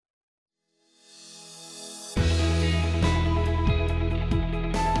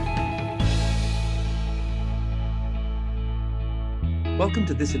Welcome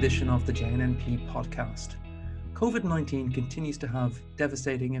to this edition of the JNNP podcast. COVID-19 continues to have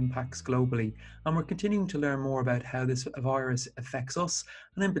devastating impacts globally, and we're continuing to learn more about how this virus affects us,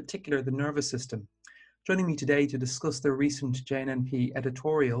 and in particular the nervous system. Joining me today to discuss the recent JNNP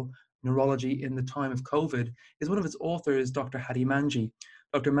editorial, Neurology in the Time of COVID, is one of its authors, Dr. Hadi Manji.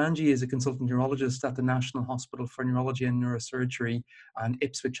 Dr. Manji is a consultant neurologist at the National Hospital for Neurology and Neurosurgery and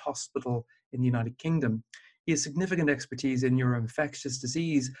Ipswich Hospital in the United Kingdom. He has significant expertise in neuroinfectious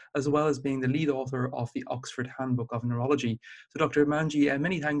disease, as well as being the lead author of the Oxford Handbook of Neurology. So, Dr. Manji,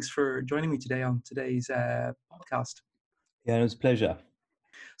 many thanks for joining me today on today's podcast. Yeah, it was a pleasure.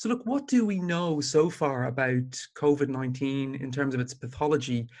 So, look, what do we know so far about COVID-19 in terms of its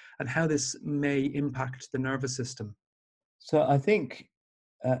pathology and how this may impact the nervous system? So I think,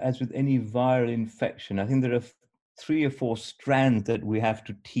 as with any viral infection, I think there are three or four strands that we have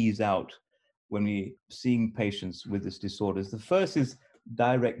to tease out when we're seeing patients with this disorder. The first is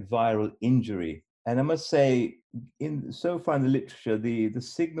direct viral injury. And I must say, so far in the literature, the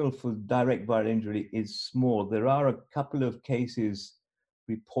signal for direct viral injury is small. There are a couple of cases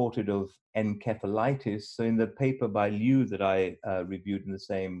reported of encephalitis. So in the paper by Liu that I reviewed in the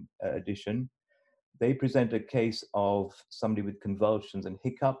same edition, they present a case of somebody with convulsions and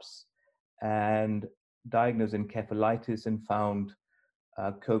hiccups and diagnosed encephalitis and found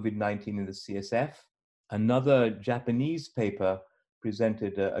COVID-19 in the CSF. Another Japanese paper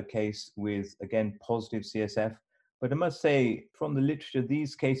presented a case with, again, positive CSF. But I must say, from the literature,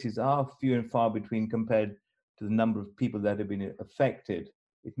 these cases are few and far between compared to the number of people that have been affected.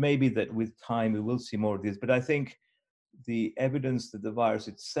 It may be that with time we will see more of this, but I think the evidence that the virus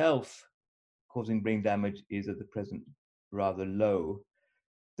itself causing brain damage is at the present rather low.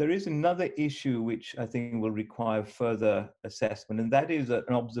 There is another issue which I think will require further assessment, and that is an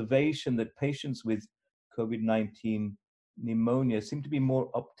observation that patients with COVID-19 pneumonia seem to be more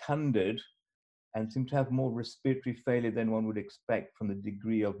obtunded and seem to have more respiratory failure than one would expect from the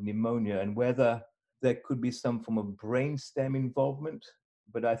degree of pneumonia, and whether there could be some form of brainstem involvement.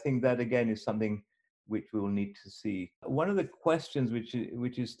 But I think that, again, is something which we will need to see. One of the questions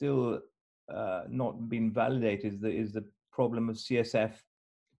which is still not been validated is the problem of CSF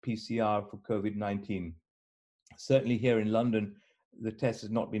PCR for COVID-19. Certainly here in London, the test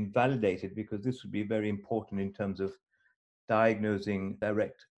has not been validated because this would be very important in terms of diagnosing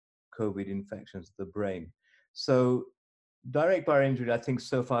direct COVID infections of the brain. So direct viral injury, I think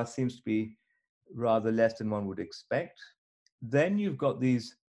so far seems to be rather less than one would expect. Then you've got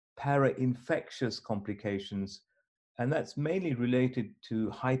these para-infectious complications, and that's mainly related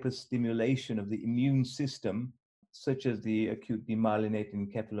to hyperstimulation of the immune system, such as the acute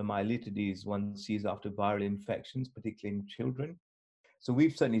demyelinating encephalomyelitis one sees after viral infections, particularly in children. So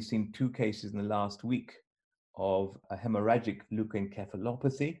we've certainly seen two cases in the last week of a hemorrhagic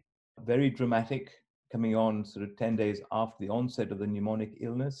leukoencephalopathy, very dramatic, coming on sort of 10 days after the onset of the pneumonic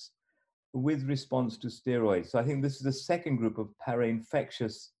illness, with response to steroids. So I think this is the second group of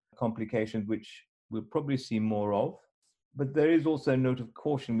para-infectious complications, which we'll probably see more of. But there is also a note of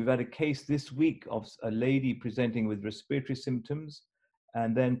caution. We've had a case this week of a lady presenting with respiratory symptoms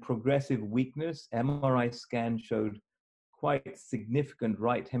and then progressive weakness. MRI scan showed quite significant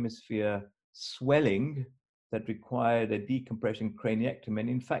right hemisphere swelling that required a decompression craniectomy. And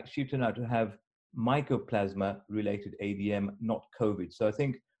in fact, she turned out to have mycoplasma-related AVM, not COVID. So I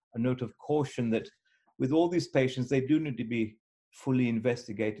think a note of caution that with all these patients, they do need to be fully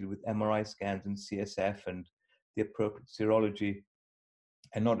investigated with MRI scans and CSF and the appropriate serology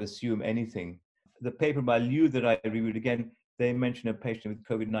and not assume anything. The paper by Liu that I reviewed, again, they mention a patient with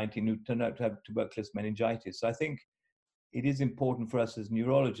COVID-19 who turned out to have tuberculous meningitis. So I think it is important for us as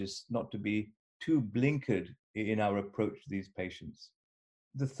neurologists not to be too blinkered in our approach to these patients.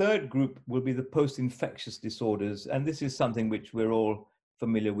 The third group will be the post-infectious disorders, and this is something which we're all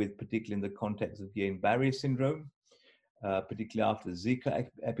familiar with, particularly in the context of Guillain-Barré syndrome, particularly after the Zika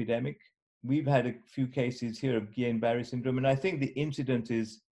epidemic. We've had a few cases here of Guillain-Barré syndrome, and I think the incidence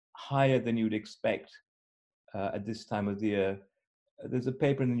is higher than you'd expect at this time of the year. There's a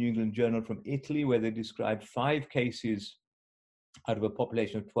paper in the New England Journal from Italy where they described 5 cases out of a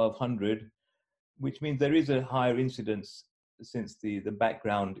population of 1,200, which means there is a higher incidence since the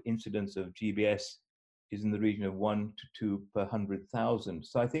background incidence of GBS is in the region of 1 to 2 per 100,000.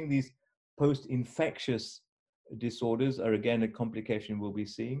 So I think these post-infectious disorders are, again, a complication we'll be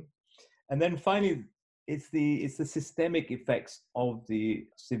seeing. And then finally, it's the systemic effects of the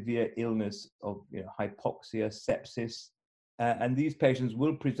severe illness of hypoxia, sepsis. And these patients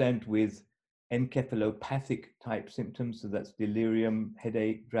will present with encephalopathic type symptoms. So that's delirium,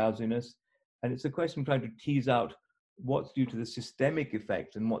 headache, drowsiness. And it's a question of trying to tease out what's due to the systemic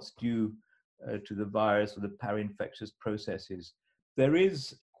effect and what's due to the virus or the para-infectious processes. There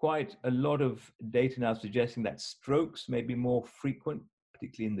is quite a lot of data now suggesting that strokes may be more frequent,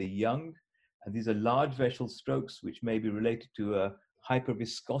 particularly in the young. And these are large vessel strokes, which may be related to a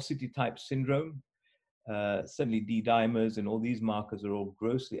hyperviscosity type syndrome. Certainly D-dimers and all these markers are all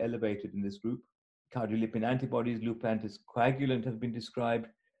grossly elevated in this group. Cardiolipin antibodies, loop anticoagulant have been described.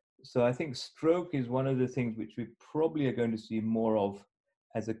 So I think stroke is one of the things which we probably are going to see more of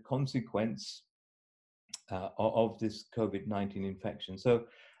as a consequence of this COVID-19 infection. So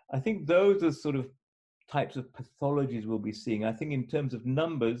I think those are sort of types of pathologies we'll be seeing. I think in terms of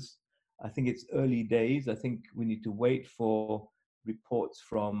numbers, I think it's early days. I think we need to wait for reports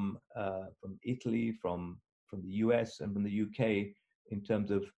from Italy, from the US, and from the UK in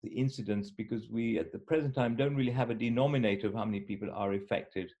terms of the incidence, because we at the present time don't really have a denominator of how many people are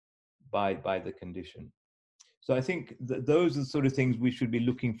affected by the condition. So I think those are the sort of things we should be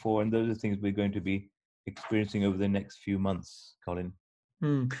looking for, and those are things we're going to be experiencing over the next few months, Colin.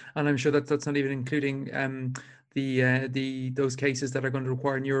 And I'm sure that that's not even including the those cases that are going to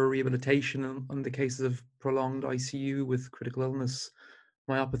require neurorehabilitation and the cases of prolonged ICU with critical illness,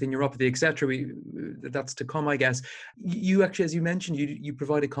 myopathy, neuropathy, etc. That's to come, I guess. You actually, as you mentioned, you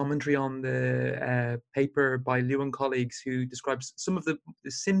provide a commentary on the paper by Liu and colleagues who describes some of the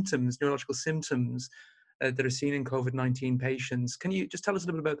symptoms, neurological symptoms that are seen in COVID-19 patients. Can you just tell us a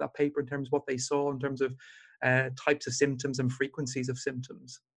little bit about that paper in terms of what they saw in terms of types of symptoms and frequencies of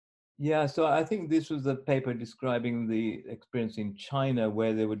symptoms? Yeah, so I think this was a paper describing the experience in China,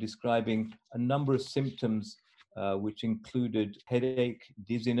 where they were describing a number of symptoms, which included headache,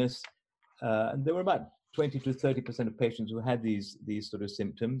 dizziness, and there were about 20 to 30% of patients who had these sort of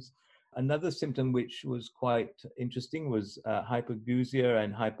symptoms. Another symptom which was quite interesting was hypogeusia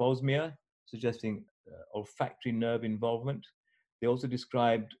and hyposmia, suggesting olfactory nerve involvement. They also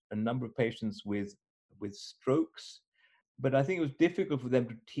described a number of patients with strokes, but I think it was difficult for them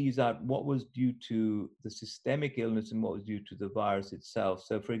to tease out what was due to the systemic illness and what was due to the virus itself.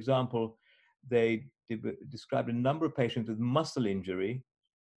 So, for example, they described a number of patients with muscle injury,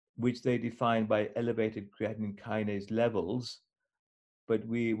 which they defined by elevated creatine kinase levels, but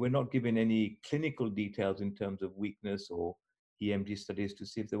we were not given any clinical details in terms of weakness or EMG studies to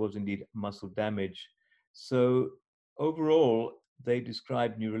see if there was indeed muscle damage. So overall, they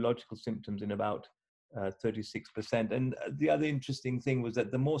described neurological symptoms in about 36%. And the other interesting thing was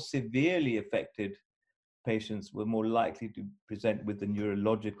that the more severely affected patients were more likely to present with the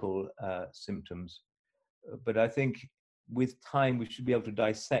neurological symptoms. But I think with time, we should be able to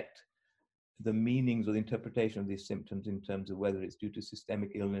dissect the meanings or the interpretation of these symptoms in terms of whether it's due to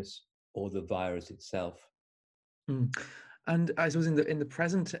systemic illness or the virus itself. Mm. And I suppose in the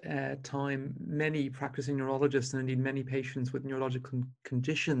present time, many practicing neurologists and indeed many patients with neurological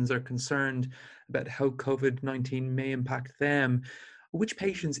conditions are concerned about how COVID-19 may impact them. Which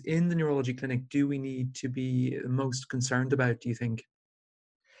patients in the neurology clinic do we need to be most concerned about, do you think?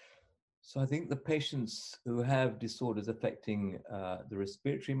 So I think the patients who have disorders affecting the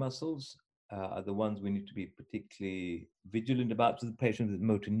respiratory muscles are the ones we need to be particularly vigilant about. So the patients with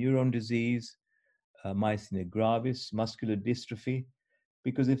motor neuron disease, myasthenia gravis, muscular dystrophy,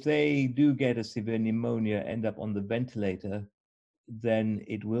 because if they do get a severe pneumonia, end up on the ventilator, then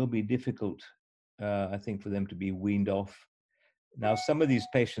it will be difficult, I think, for them to be weaned off. Now, some of these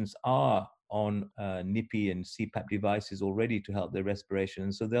patients are on NIPI and CPAP devices already to help their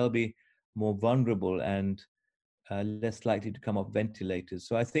respiration, so they'll be more vulnerable and less likely to come off ventilators.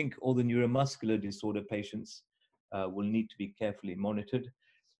 So I think all the neuromuscular disorder patients will need to be carefully monitored.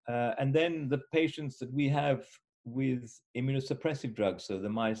 And then the patients that we have with immunosuppressive drugs, so the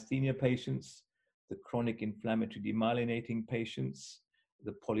myasthenia patients, the chronic inflammatory demyelinating patients,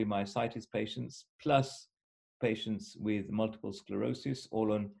 the polymyositis patients, plus patients with multiple sclerosis,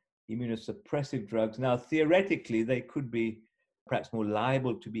 all on immunosuppressive drugs. Now, theoretically, they could be perhaps more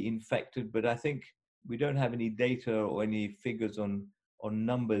liable to be infected, but I think we don't have any data or any figures on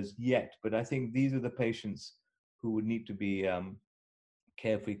numbers yet. But I think these are the patients who would need to be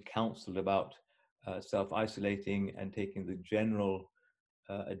carefully counseled about self-isolating and taking the general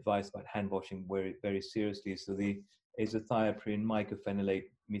advice about hand washing very, very seriously. So the azathioprine, mycophenolate,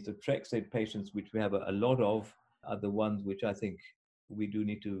 methotrexate patients, which we have a lot of, are the ones which I think we do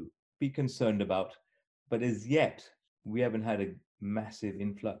need to be concerned about. But as yet, we haven't had a massive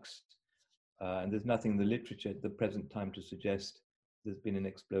influx, and there's nothing in the literature at the present time to suggest there's been an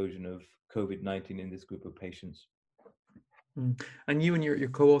explosion of COVID-19 in this group of patients. Mm. And you and your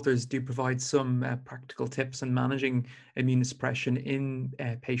co-authors do provide some practical tips on managing immunosuppression in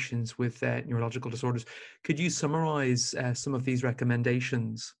patients with neurological disorders. Could you summarize some of these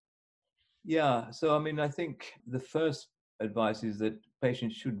recommendations? Yeah, so I mean, I think the first advice is that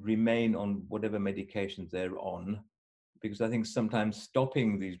patients should remain on whatever medications they're on, because I think sometimes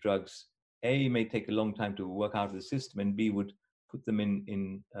stopping these drugs, A, may take a long time to work out of the system, and B, would put them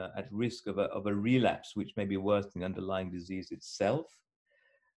in at risk of a relapse, which may be worse than the underlying disease itself.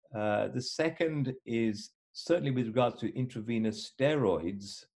 The second is certainly with regards to intravenous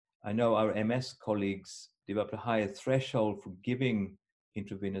steroids. I know our MS colleagues developed a higher threshold for giving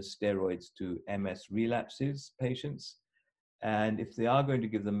intravenous steroids to MS relapses patients. And if they are going to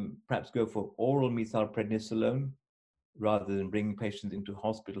give them, perhaps go for oral methylprednisolone rather than bringing patients into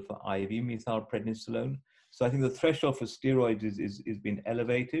hospital for IV methylprednisolone. So I think the threshold for steroids is being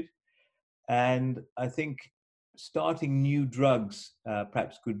elevated. And I think starting new drugs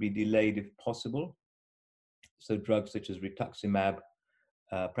perhaps could be delayed if possible. So drugs such as rituximab,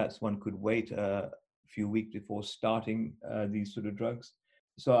 perhaps one could wait a few weeks before starting these sort of drugs.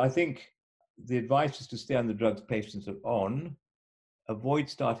 So I think the advice is to stay on the drugs patients are on, avoid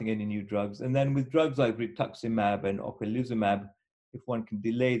starting any new drugs. And then with drugs like rituximab and ocrelizumab, if one can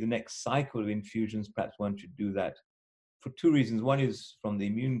delay the next cycle of infusions, perhaps one should do that for two reasons. One is from the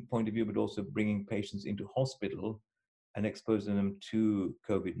immune point of view, but also bringing patients into hospital and exposing them to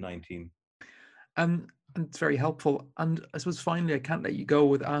COVID-19. And it's very helpful. And I suppose finally, I can't let you go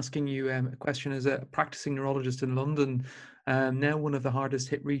with asking you a question as a practicing neurologist in London, now one of the hardest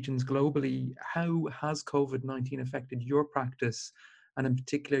hit regions globally. How has COVID-19 affected your practice and, in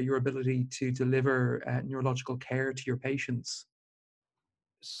particular, your ability to deliver neurological care to your patients?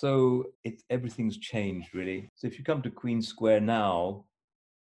 So everything's changed really. So if you come to Queen Square now,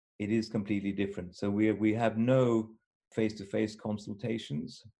 it is completely different. So we have no face-to-face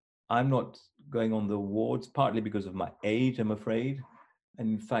consultations. I'm not going on the wards, partly because of my age, I'm afraid. And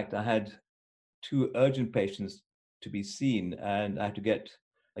in fact, I had two urgent patients to be seen, and I had to get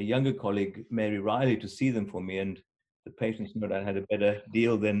a younger colleague, Mary Riley, to see them for me. And the patients know that I had a better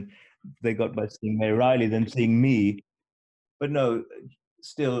deal than they got by seeing Mary Riley than seeing me. But no,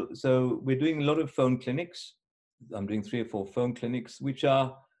 still, so we're doing a lot of phone clinics. I'm doing 3 or 4 phone clinics, which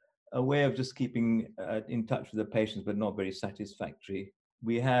are a way of just keeping in touch with the patients, but not very satisfactory.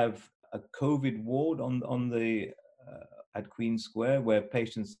 We have a COVID ward on the at Queen Square, where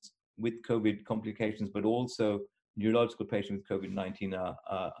patients with COVID complications, but also neurological patients with COVID-19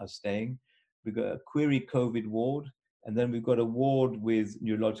 are staying. We've got a query COVID ward, and then we've got a ward with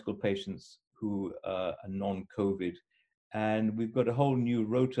neurological patients who are non-COVID. And we've got a whole new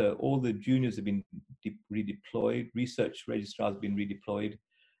rota. All the juniors have been redeployed. Research registrars have been redeployed.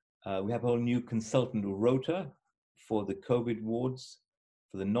 We have a whole new consultant rota for the COVID wards,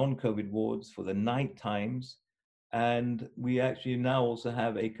 for the non-COVID wards, for the night times. And we actually now also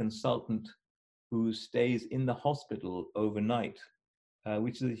have a consultant who stays in the hospital overnight,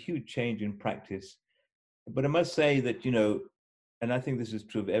 which is a huge change in practice. But I must say that, and I think this is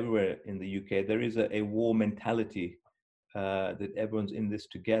true of everywhere in the UK, there is a war mentality that everyone's in this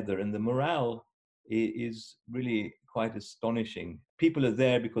together. And the morale is really quite astonishing. People are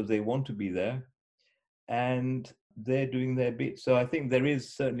there because they want to be there, and they're doing their bit. So I think there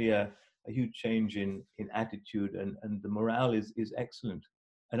is certainly a huge change in attitude, and the morale is excellent.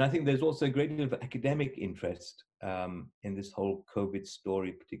 And I think there's also a great deal of academic interest in this whole COVID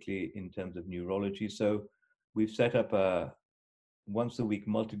story, particularly in terms of neurology. So we've set up a once a week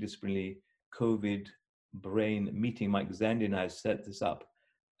multidisciplinary COVID brain meeting. Mike Zandi and I set this up,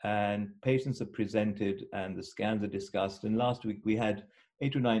 and patients are presented and the scans are discussed. And last week we had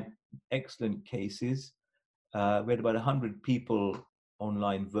 8 or 9 excellent cases. We had about 100 people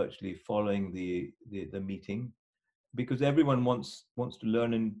online virtually following the meeting, because everyone wants to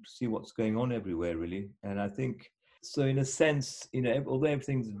learn and see what's going on everywhere, really. And I think so, in a sense, although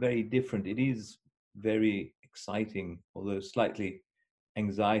everything's very different, it is very exciting, although slightly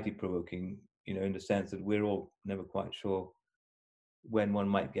anxiety provoking, in the sense that we're all never quite sure when one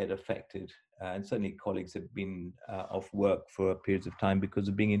might get affected. And certainly colleagues have been off work for periods of time because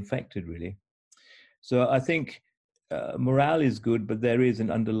of being infected, really. So I think morale is good, but there is an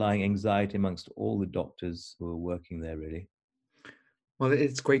underlying anxiety amongst all the doctors who are working there, really. Well,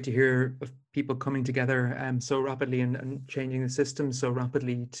 it's great to hear of people coming together so rapidly and changing the system so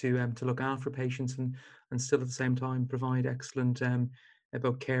rapidly to look after patients and still at the same time provide excellent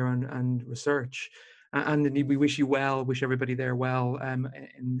about care and research. And indeed, we wish you well, wish everybody there well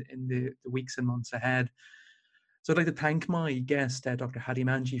in the weeks and months ahead. So I'd like to thank my guest, Dr. Hadi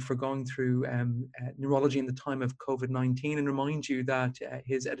Manji, for going through neurology in the time of COVID-19, and remind you that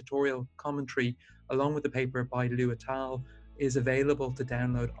his editorial commentary, along with the paper by Liu et al., is available to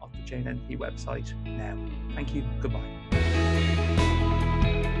download off the JNNP website now. Thank you. Goodbye.